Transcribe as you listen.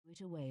it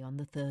away on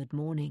the third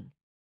morning.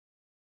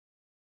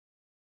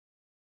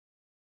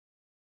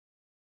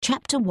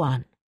 Chapter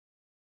 1.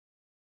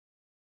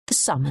 The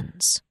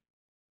Summons.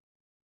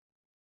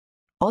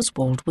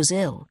 Oswald was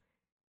ill.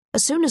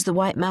 As soon as the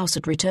white mouse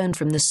had returned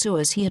from the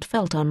sewers, he had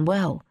felt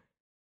unwell.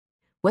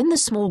 When the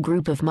small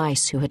group of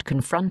mice who had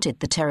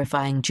confronted the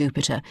terrifying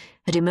Jupiter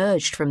had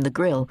emerged from the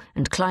grill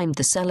and climbed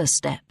the cellar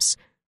steps,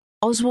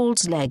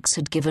 Oswald's legs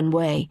had given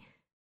way,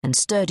 and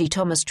sturdy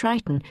Thomas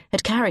Triton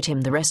had carried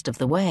him the rest of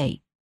the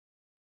way.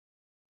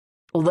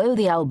 Although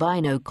the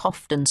albino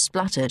coughed and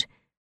spluttered,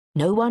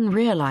 no one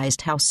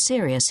realized how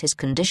serious his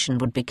condition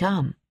would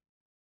become.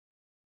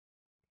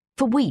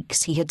 For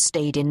weeks he had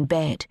stayed in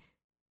bed.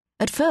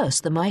 At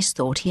first the mice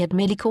thought he had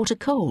merely caught a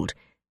cold,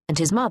 and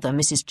his mother,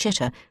 Mrs.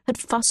 Chitter, had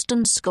fussed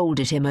and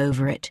scolded him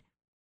over it.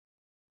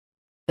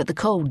 But the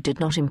cold did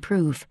not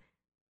improve,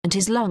 and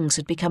his lungs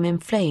had become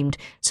inflamed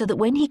so that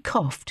when he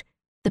coughed,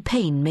 the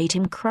pain made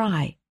him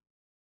cry.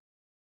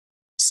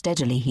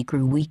 Steadily he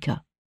grew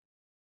weaker.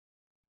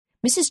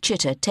 Mrs.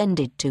 Chitter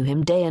tended to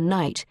him day and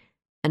night,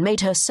 and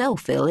made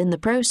herself ill in the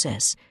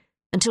process,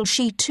 until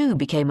she too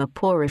became a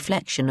poor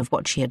reflection of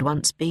what she had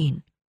once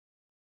been.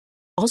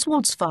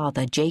 Oswald's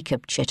father,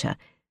 Jacob Chitter,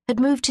 had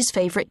moved his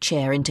favourite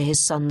chair into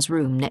his son's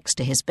room next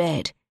to his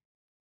bed.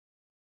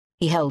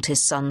 He held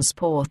his son's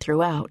paw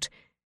throughout,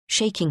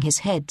 shaking his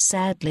head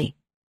sadly.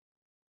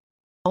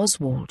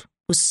 Oswald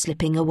was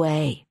slipping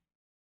away.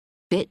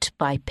 Bit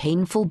by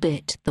painful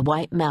bit, the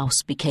white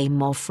mouse became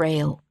more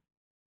frail.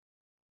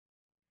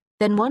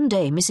 Then one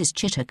day Mrs.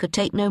 Chitter could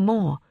take no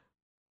more.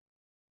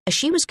 As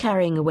she was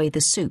carrying away the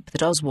soup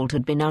that Oswald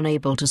had been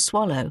unable to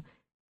swallow,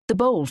 the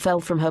bowl fell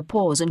from her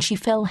paws and she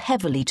fell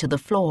heavily to the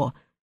floor,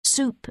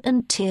 soup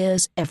and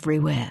tears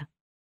everywhere.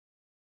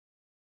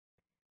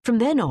 From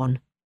then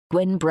on,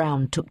 Gwen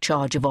Brown took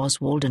charge of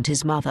Oswald and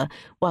his mother,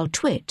 while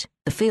Twit,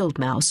 the field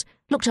mouse,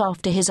 looked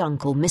after his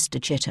uncle,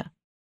 Mr. Chitter.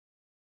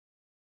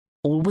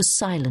 All was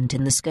silent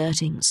in the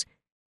skirtings.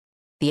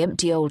 The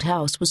empty old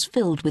house was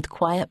filled with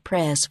quiet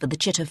prayers for the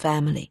Chitter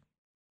family.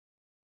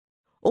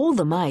 All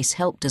the mice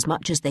helped as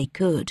much as they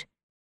could.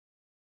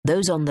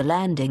 Those on the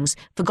landings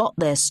forgot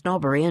their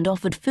snobbery and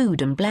offered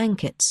food and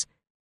blankets.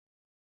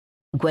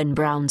 Gwen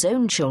Brown's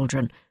own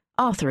children,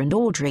 Arthur and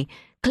Audrey,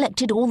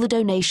 collected all the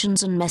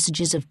donations and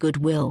messages of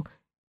goodwill,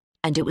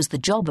 and it was the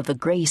job of a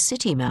grey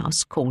city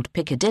mouse, called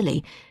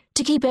Piccadilly,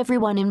 to keep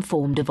everyone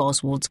informed of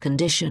Oswald's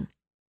condition.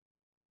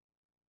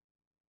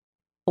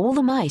 All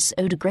the mice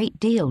owed a great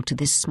deal to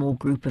this small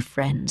group of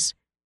friends.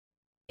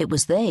 It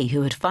was they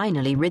who had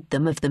finally rid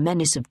them of the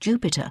menace of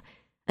Jupiter,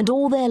 and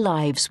all their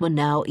lives were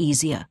now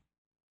easier.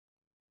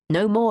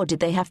 No more did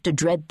they have to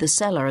dread the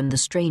cellar and the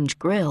strange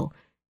grill,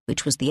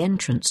 which was the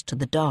entrance to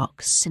the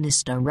dark,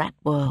 sinister rat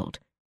world.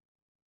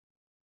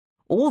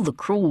 All the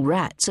cruel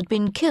rats had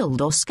been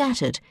killed or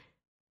scattered,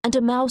 and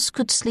a mouse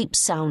could sleep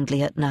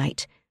soundly at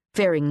night,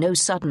 fearing no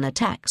sudden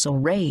attacks or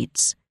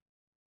raids.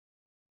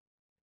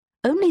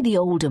 Only the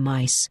older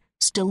mice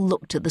still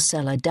looked at the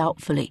cellar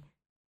doubtfully,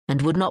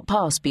 and would not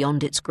pass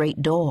beyond its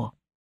great door.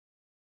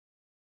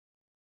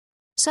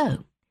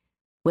 So,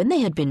 when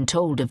they had been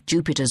told of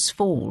Jupiter's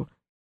fall,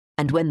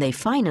 and when they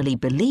finally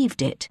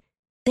believed it,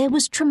 there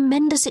was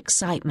tremendous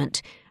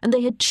excitement, and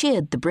they had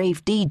cheered the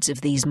brave deeds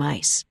of these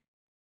mice.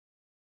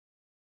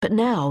 But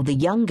now the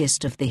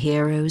youngest of the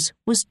heroes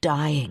was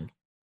dying.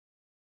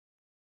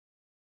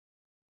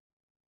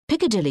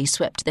 Piccadilly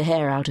swept the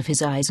hair out of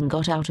his eyes and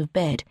got out of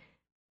bed.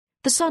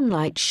 The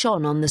sunlight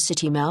shone on the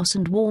city mouse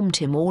and warmed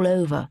him all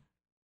over,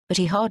 but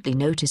he hardly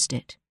noticed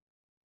it.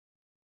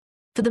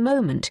 For the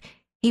moment,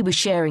 he was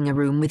sharing a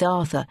room with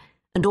Arthur,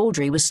 and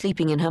Audrey was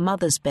sleeping in her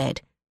mother's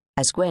bed,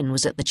 as Gwen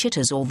was at the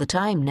Chitters all the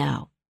time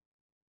now.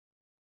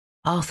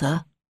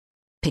 "Arthur,"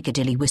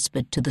 Piccadilly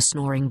whispered to the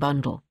snoring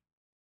bundle.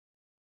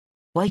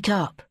 "Wake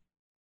up."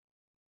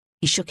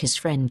 He shook his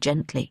friend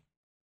gently.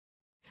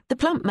 The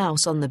plump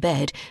mouse on the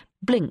bed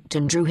blinked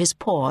and drew his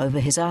paw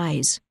over his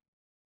eyes.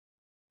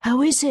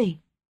 "How is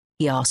he?"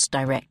 he asked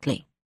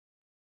directly.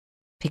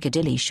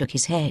 Piccadilly shook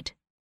his head.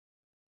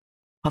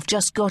 "I've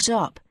just got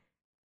up.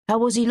 How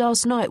was he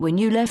last night when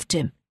you left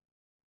him?"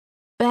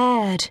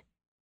 "Bad."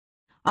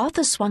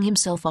 Arthur swung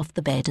himself off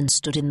the bed and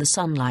stood in the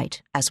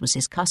sunlight, as was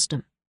his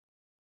custom.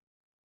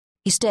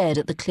 He stared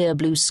at the clear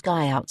blue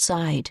sky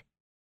outside.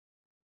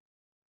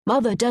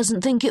 "Mother doesn't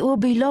think it will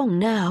be long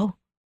now."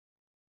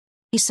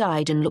 He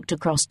sighed and looked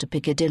across to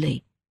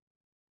Piccadilly.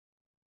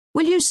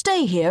 "Will you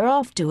stay here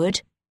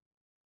afterward?"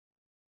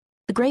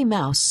 The grey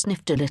mouse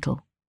sniffed a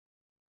little.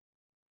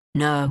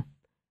 "No,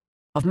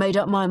 I've made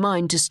up my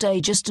mind to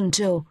stay just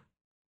until—"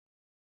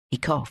 He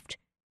coughed.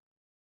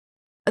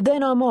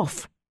 "Then I'm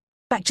off,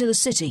 back to the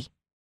city."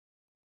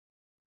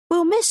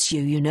 "We'll miss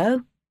you, you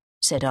know,"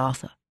 said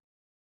Arthur.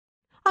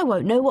 "I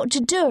won't know what to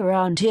do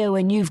around here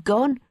when you've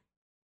gone.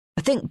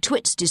 I think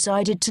Twit's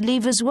decided to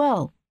leave as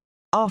well,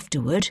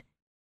 afterward."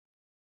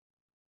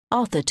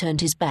 Arthur turned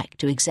his back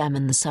to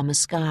examine the summer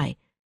sky,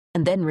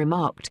 and then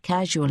remarked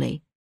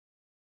casually,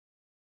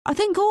 "I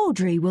think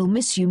Audrey will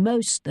miss you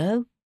most,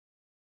 though."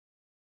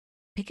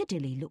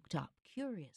 Piccadilly looked up, curious.